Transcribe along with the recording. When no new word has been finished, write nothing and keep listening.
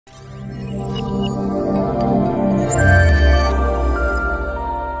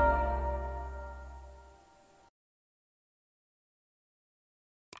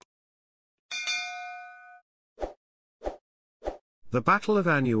The Battle of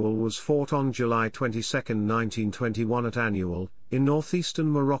Annual was fought on July 22, 1921 at Annual, in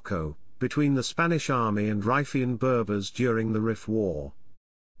northeastern Morocco, between the Spanish army and Rifian Berbers during the Rif War.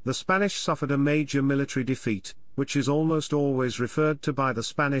 The Spanish suffered a major military defeat, which is almost always referred to by the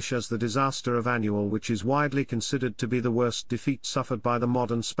Spanish as the Disaster of Annual, which is widely considered to be the worst defeat suffered by the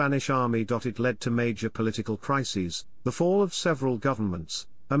modern Spanish Army.It led to major political crises, the fall of several governments,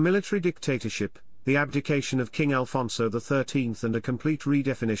 a military dictatorship, the abdication of King Alfonso XIII, and a complete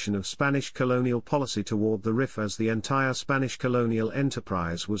redefinition of Spanish colonial policy toward the Rif, as the entire Spanish colonial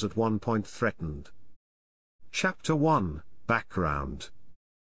enterprise was at one point threatened. Chapter 1, Background.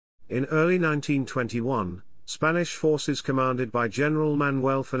 In early 1921, Spanish forces commanded by General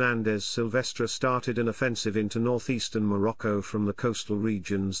Manuel Fernández Silvestre started an offensive into northeastern Morocco from the coastal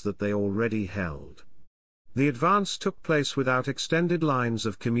regions that they already held. The advance took place without extended lines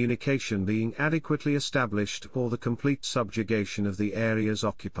of communication being adequately established or the complete subjugation of the areas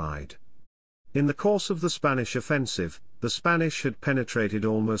occupied. In the course of the Spanish offensive, the Spanish had penetrated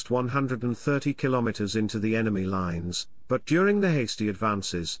almost 130 kilometers into the enemy lines, but during the hasty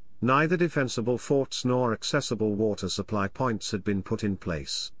advances, neither defensible forts nor accessible water supply points had been put in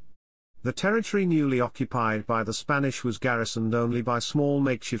place. The territory newly occupied by the Spanish was garrisoned only by small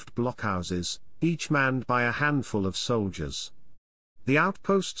makeshift blockhouses, each manned by a handful of soldiers. The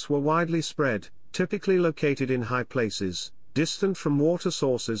outposts were widely spread, typically located in high places, distant from water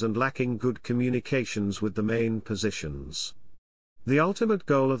sources and lacking good communications with the main positions. The ultimate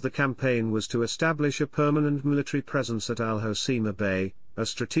goal of the campaign was to establish a permanent military presence at Al Hoceima Bay, a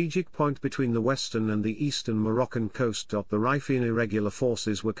strategic point between the western and the eastern Moroccan coast. The Rifian irregular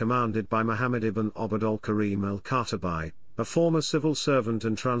forces were commanded by Muhammad ibn Abd al-Karim al-Katabi, a former civil servant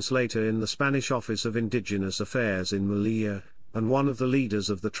and translator in the Spanish Office of Indigenous Affairs in Melilla, and one of the leaders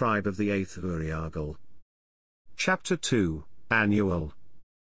of the tribe of the 8th Uriagal. Chapter 2, Annual.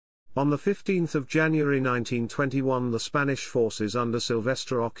 On the 15th of January 1921, the Spanish forces under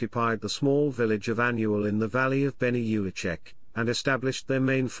Silvestre occupied the small village of Annual in the valley of Beni Ulicek, and established their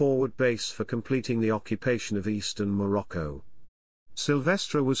main forward base for completing the occupation of eastern Morocco.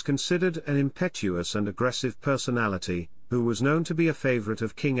 Silvestre was considered an impetuous and aggressive personality, who was known to be a favorite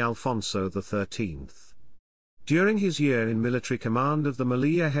of King Alfonso XIII. During his year in military command of the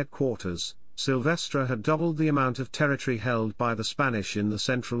Melilla headquarters, Silvestre had doubled the amount of territory held by the Spanish in the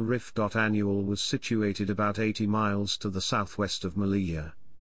central Rif. Annual was situated about 80 miles to the southwest of Melilla.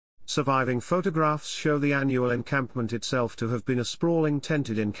 Surviving photographs show the Annual encampment itself to have been a sprawling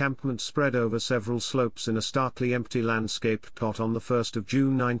tented encampment spread over several slopes in a starkly empty landscape. On the 1st of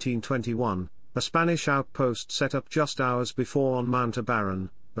June 1921, a Spanish outpost set up just hours before on Mount Abaran,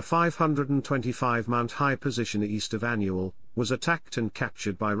 a 525-mount high position east of Annual, was attacked and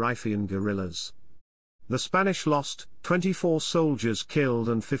captured by Rifian guerrillas. The Spanish lost 24 soldiers killed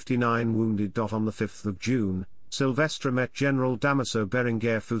and 59 wounded. On the 5th of June, Silvestre met General Damaso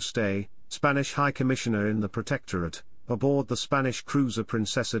Berenguer Fuste, Spanish High Commissioner in the Protectorate, aboard the Spanish cruiser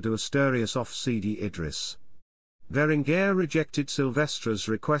Princesa de Asturias off Sidi Idris. Berenguer rejected Silvestre's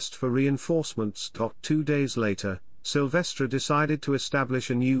request for reinforcements. 2 days later, Silvestre decided to establish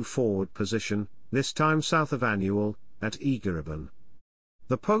a new forward position, this time south of Annual, at Igaraban.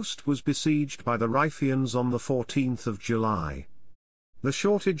 The post was besieged by the Rifians on the 14th of July. The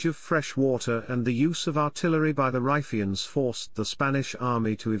shortage of fresh water and the use of artillery by the Rifians forced the Spanish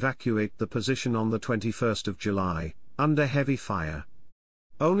army to evacuate the position on the 21st of July, under heavy fire.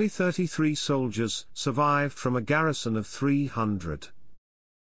 Only 33 soldiers survived from a garrison of 300.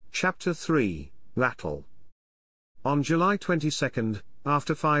 Chapter 3, Battle. On July 22,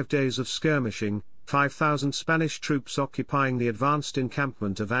 after 5 days of skirmishing, 5,000 Spanish troops occupying the advanced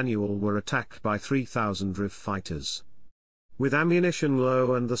encampment of Annual were attacked by 3,000 Rif fighters. With ammunition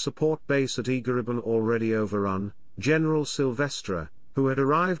low and the support base at Igaraban already overrun, General Silvestre, who had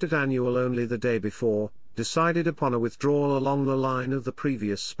arrived at Annual only the day before, decided upon a withdrawal along the line of the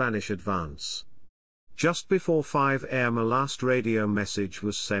previous Spanish advance. Just before 5 a.m. a last radio message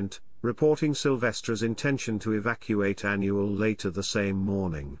was sent, reporting Silvestre's intention to evacuate Annual later the same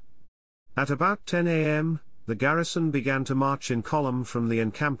morning. At about 10 a.m., the garrison began to march in column from the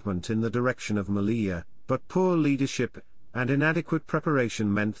encampment in the direction of Melilla, but poor leadership and inadequate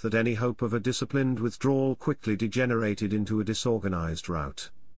preparation meant that any hope of a disciplined withdrawal quickly degenerated into a disorganized rout.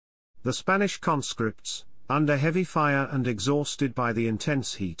 The Spanish conscripts, under heavy fire and exhausted by the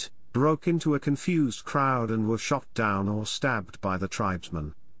intense heat, broke into a confused crowd and were shot down or stabbed by the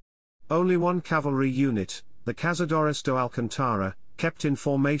tribesmen. Only one cavalry unit, the Cazadores do Alcantara, kept in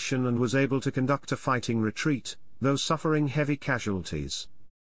formation and was able to conduct a fighting retreat, though suffering heavy casualties.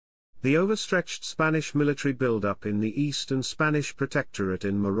 The overstretched Spanish military buildup in the eastern Spanish protectorate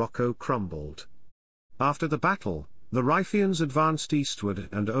in Morocco crumbled. After the battle, the Rifians advanced eastward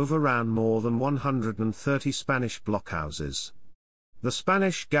and overran more than 130 Spanish blockhouses. The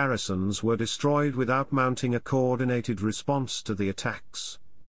Spanish garrisons were destroyed without mounting a coordinated response to the attacks.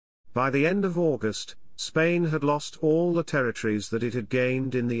 By the end of August, Spain had lost all the territories that it had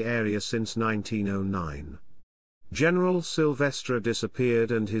gained in the area since 1909. General Silvestre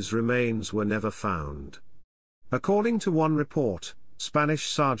disappeared and his remains were never found. According to one report, Spanish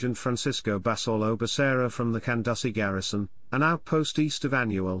Sergeant Francisco Basolo Becerra from the Candussy garrison, an outpost east of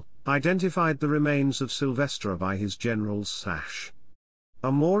Annual, identified the remains of Silvestre by his general's sash.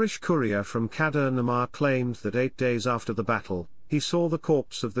 A Moorish courier from Kader Namar claimed that 8 days after the battle, he saw the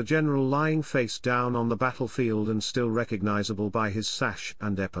corpse of the general lying face down on the battlefield and still recognizable by his sash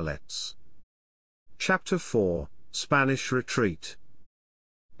and epaulets. Chapter 4, Spanish Retreat.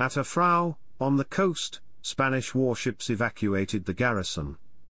 At Afrau, on the coast, Spanish warships evacuated the garrison.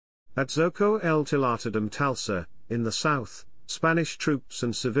 At Zoco el Tilatadam Talsa, in the south, Spanish troops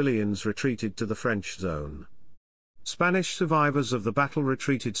and civilians retreated to the French zone. Spanish survivors of the battle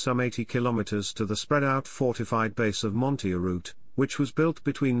retreated some 80 kilometers to the spread-out fortified base of Montearut, which was built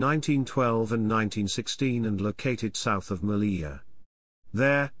between 1912 and 1916 and located south of Melilla.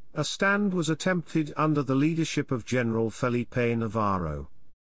 There, a stand was attempted under the leadership of General Felipe Navarro.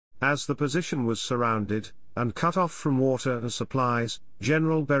 As the position was surrounded, and cut off from water and supplies,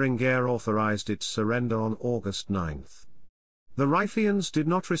 General Berenguer authorized its surrender on August 9. The Rifians did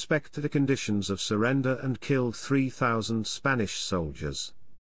not respect the conditions of surrender and killed 3,000 Spanish soldiers.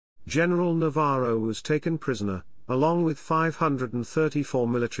 General Navarro was taken prisoner, along with 534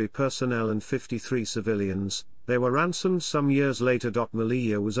 military personnel and 53 civilians. They were ransomed some years later.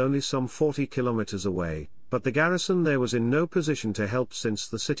 Melilla was only some 40 kilometers away, but the garrison there was in no position to help since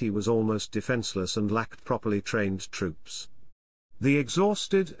the city was almost defenseless and lacked properly trained troops. The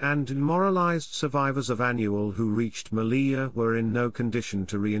exhausted and demoralized survivors of Annual who reached Melilla were in no condition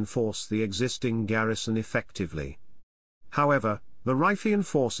to reinforce the existing garrison effectively. However, the Rifian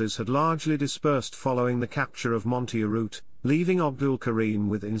forces had largely dispersed following the capture of Montearut, leaving Abdul Karim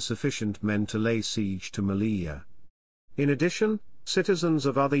with insufficient men to lay siege to Melilla. In addition, citizens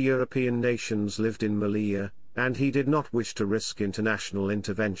of other European nations lived in Melilla, and he did not wish to risk international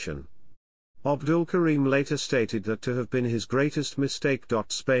intervention. Abdul Karim later stated that to have been his greatest mistake.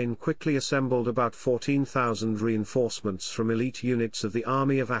 Spain quickly assembled about 14,000 reinforcements from elite units of the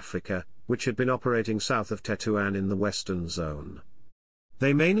Army of Africa, which had been operating south of Tetuan in the western zone.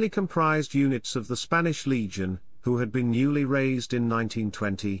 They mainly comprised units of the Spanish Legion, who had been newly raised in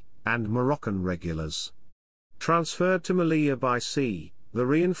 1920, and Moroccan regulars. Transferred to Melilla by sea, the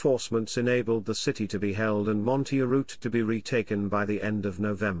reinforcements enabled the city to be held and Montearut to be retaken by the end of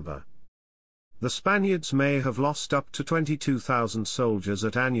November. The Spaniards may have lost up to 22,000 soldiers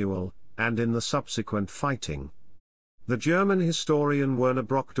at Annual, and in the subsequent fighting. The German historian Werner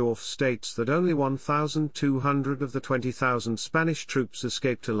Brockdorff states that only 1,200 of the 20,000 Spanish troops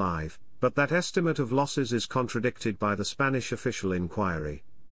escaped alive, but that estimate of losses is contradicted by the Spanish official inquiry.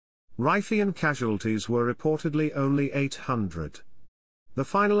 Rifian casualties were reportedly only 800. The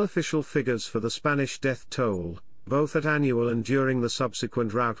final official figures for the Spanish death toll, both at Annual and during the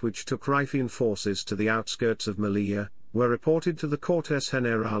subsequent rout which took Rifian forces to the outskirts of Melilla, were reported to the Cortes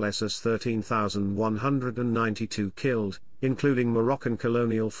Generales as 13,192 killed, including Moroccan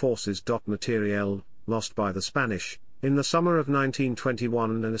colonial forces. Materiel, lost by the Spanish, in the summer of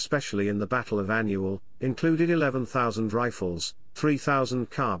 1921 and especially in the Battle of Annual, included 11,000 rifles, 3,000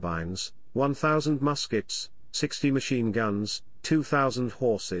 carbines, 1,000 muskets, 60 machine guns, 2,000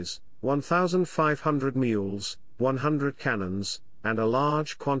 horses, 1,500 mules, 100 cannons, and a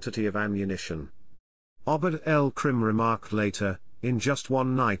large quantity of ammunition. Abd el-Krim remarked later, "In just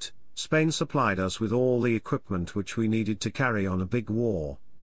one night, Spain supplied us with all the equipment which we needed to carry on a big war."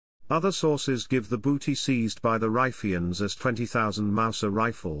 Other sources give the booty seized by the Rifians as 20,000 Mauser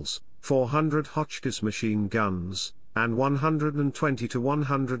rifles, 400 Hotchkiss machine guns, and 120 to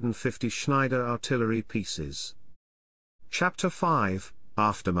 150 Schneider artillery pieces. Chapter 5,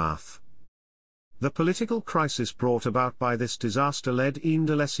 Aftermath. The political crisis brought about by this disaster led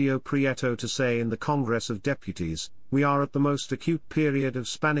Indalecio Prieto to say in the Congress of Deputies, "We are at the most acute period of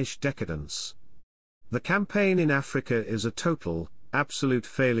Spanish decadence. The campaign in Africa is a total, absolute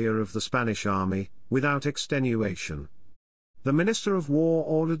failure of the Spanish army, without extenuation." The Minister of War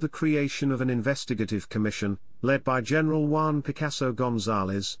ordered the creation of an investigative commission, led by General Juan Picasso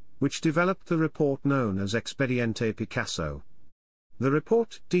González, which developed the report known as Expediente Picasso. The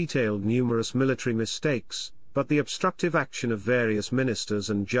report detailed numerous military mistakes, but the obstructive action of various ministers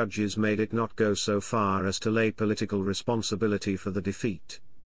and judges made it not go so far as to lay political responsibility for the defeat.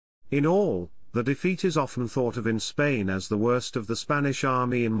 In all, the defeat is often thought of in Spain as the worst of the Spanish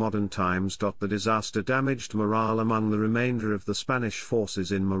army in modern times. The disaster damaged morale among the remainder of the Spanish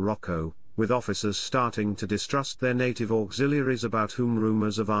forces in Morocco, with officers starting to distrust their native auxiliaries about whom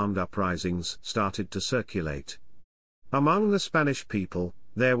rumors of armed uprisings started to circulate. Among the Spanish people,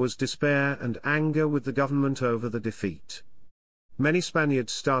 there was despair and anger with the government over the defeat. Many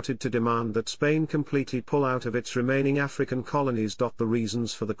Spaniards started to demand that Spain completely pull out of its remaining African colonies. The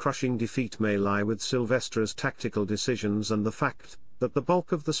reasons for the crushing defeat may lie with Silvestra's tactical decisions and the fact that the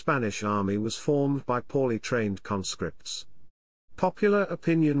bulk of the Spanish army was formed by poorly trained conscripts. Popular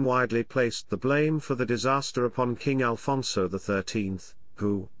opinion widely placed the blame for the disaster upon King Alfonso XIII,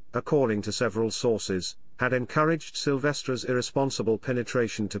 who, according to several sources, had encouraged Silvestra's irresponsible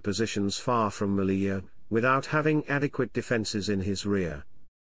penetration to positions far from Melilla, without having adequate defences in his rear.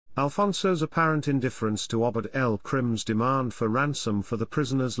 Alfonso's apparent indifference to Abd el-Krim's demand for ransom for the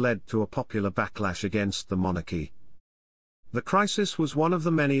prisoners led to a popular backlash against the monarchy. The crisis was one of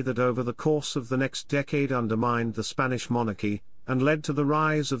the many that over the course of the next decade undermined the Spanish monarchy, and led to the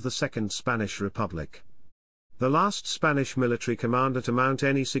rise of the Second Spanish Republic. The last Spanish military commander to mount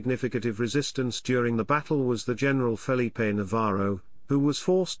any significant resistance during the battle was the General Felipe Navarro, who was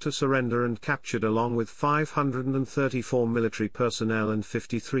forced to surrender and captured along with 534 military personnel and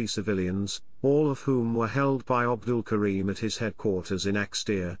 53 civilians, all of whom were held by Abdul Karim at his headquarters in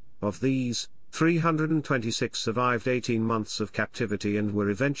Axtir. Of these, 326 survived 18 months of captivity and were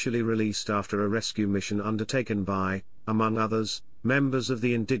eventually released after a rescue mission undertaken by, among others, members of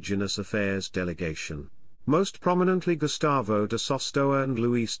the Indigenous Affairs delegation. Most prominently Gustavo de Sostoa and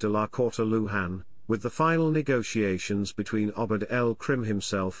Luis de la Corta Luján, with the final negotiations between Abd el-Krim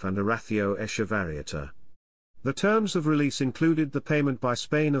himself and Horacio Echevarrieta. The terms of release included the payment by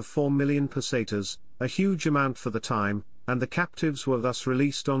Spain of 4 million pesetas, a huge amount for the time, and the captives were thus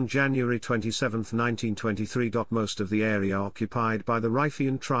released on January 27, 1923. Most of the area occupied by the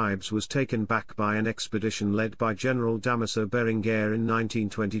Rifian tribes was taken back by an expedition led by General Damaso Berenguer in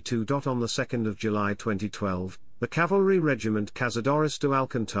 1922. On the 2nd of July 2012, the cavalry regiment Cazadores de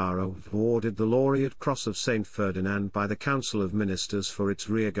Alcantara awarded the Laureate Cross of St. Ferdinand by the Council of Ministers for its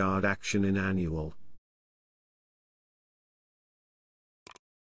rearguard action in Annual.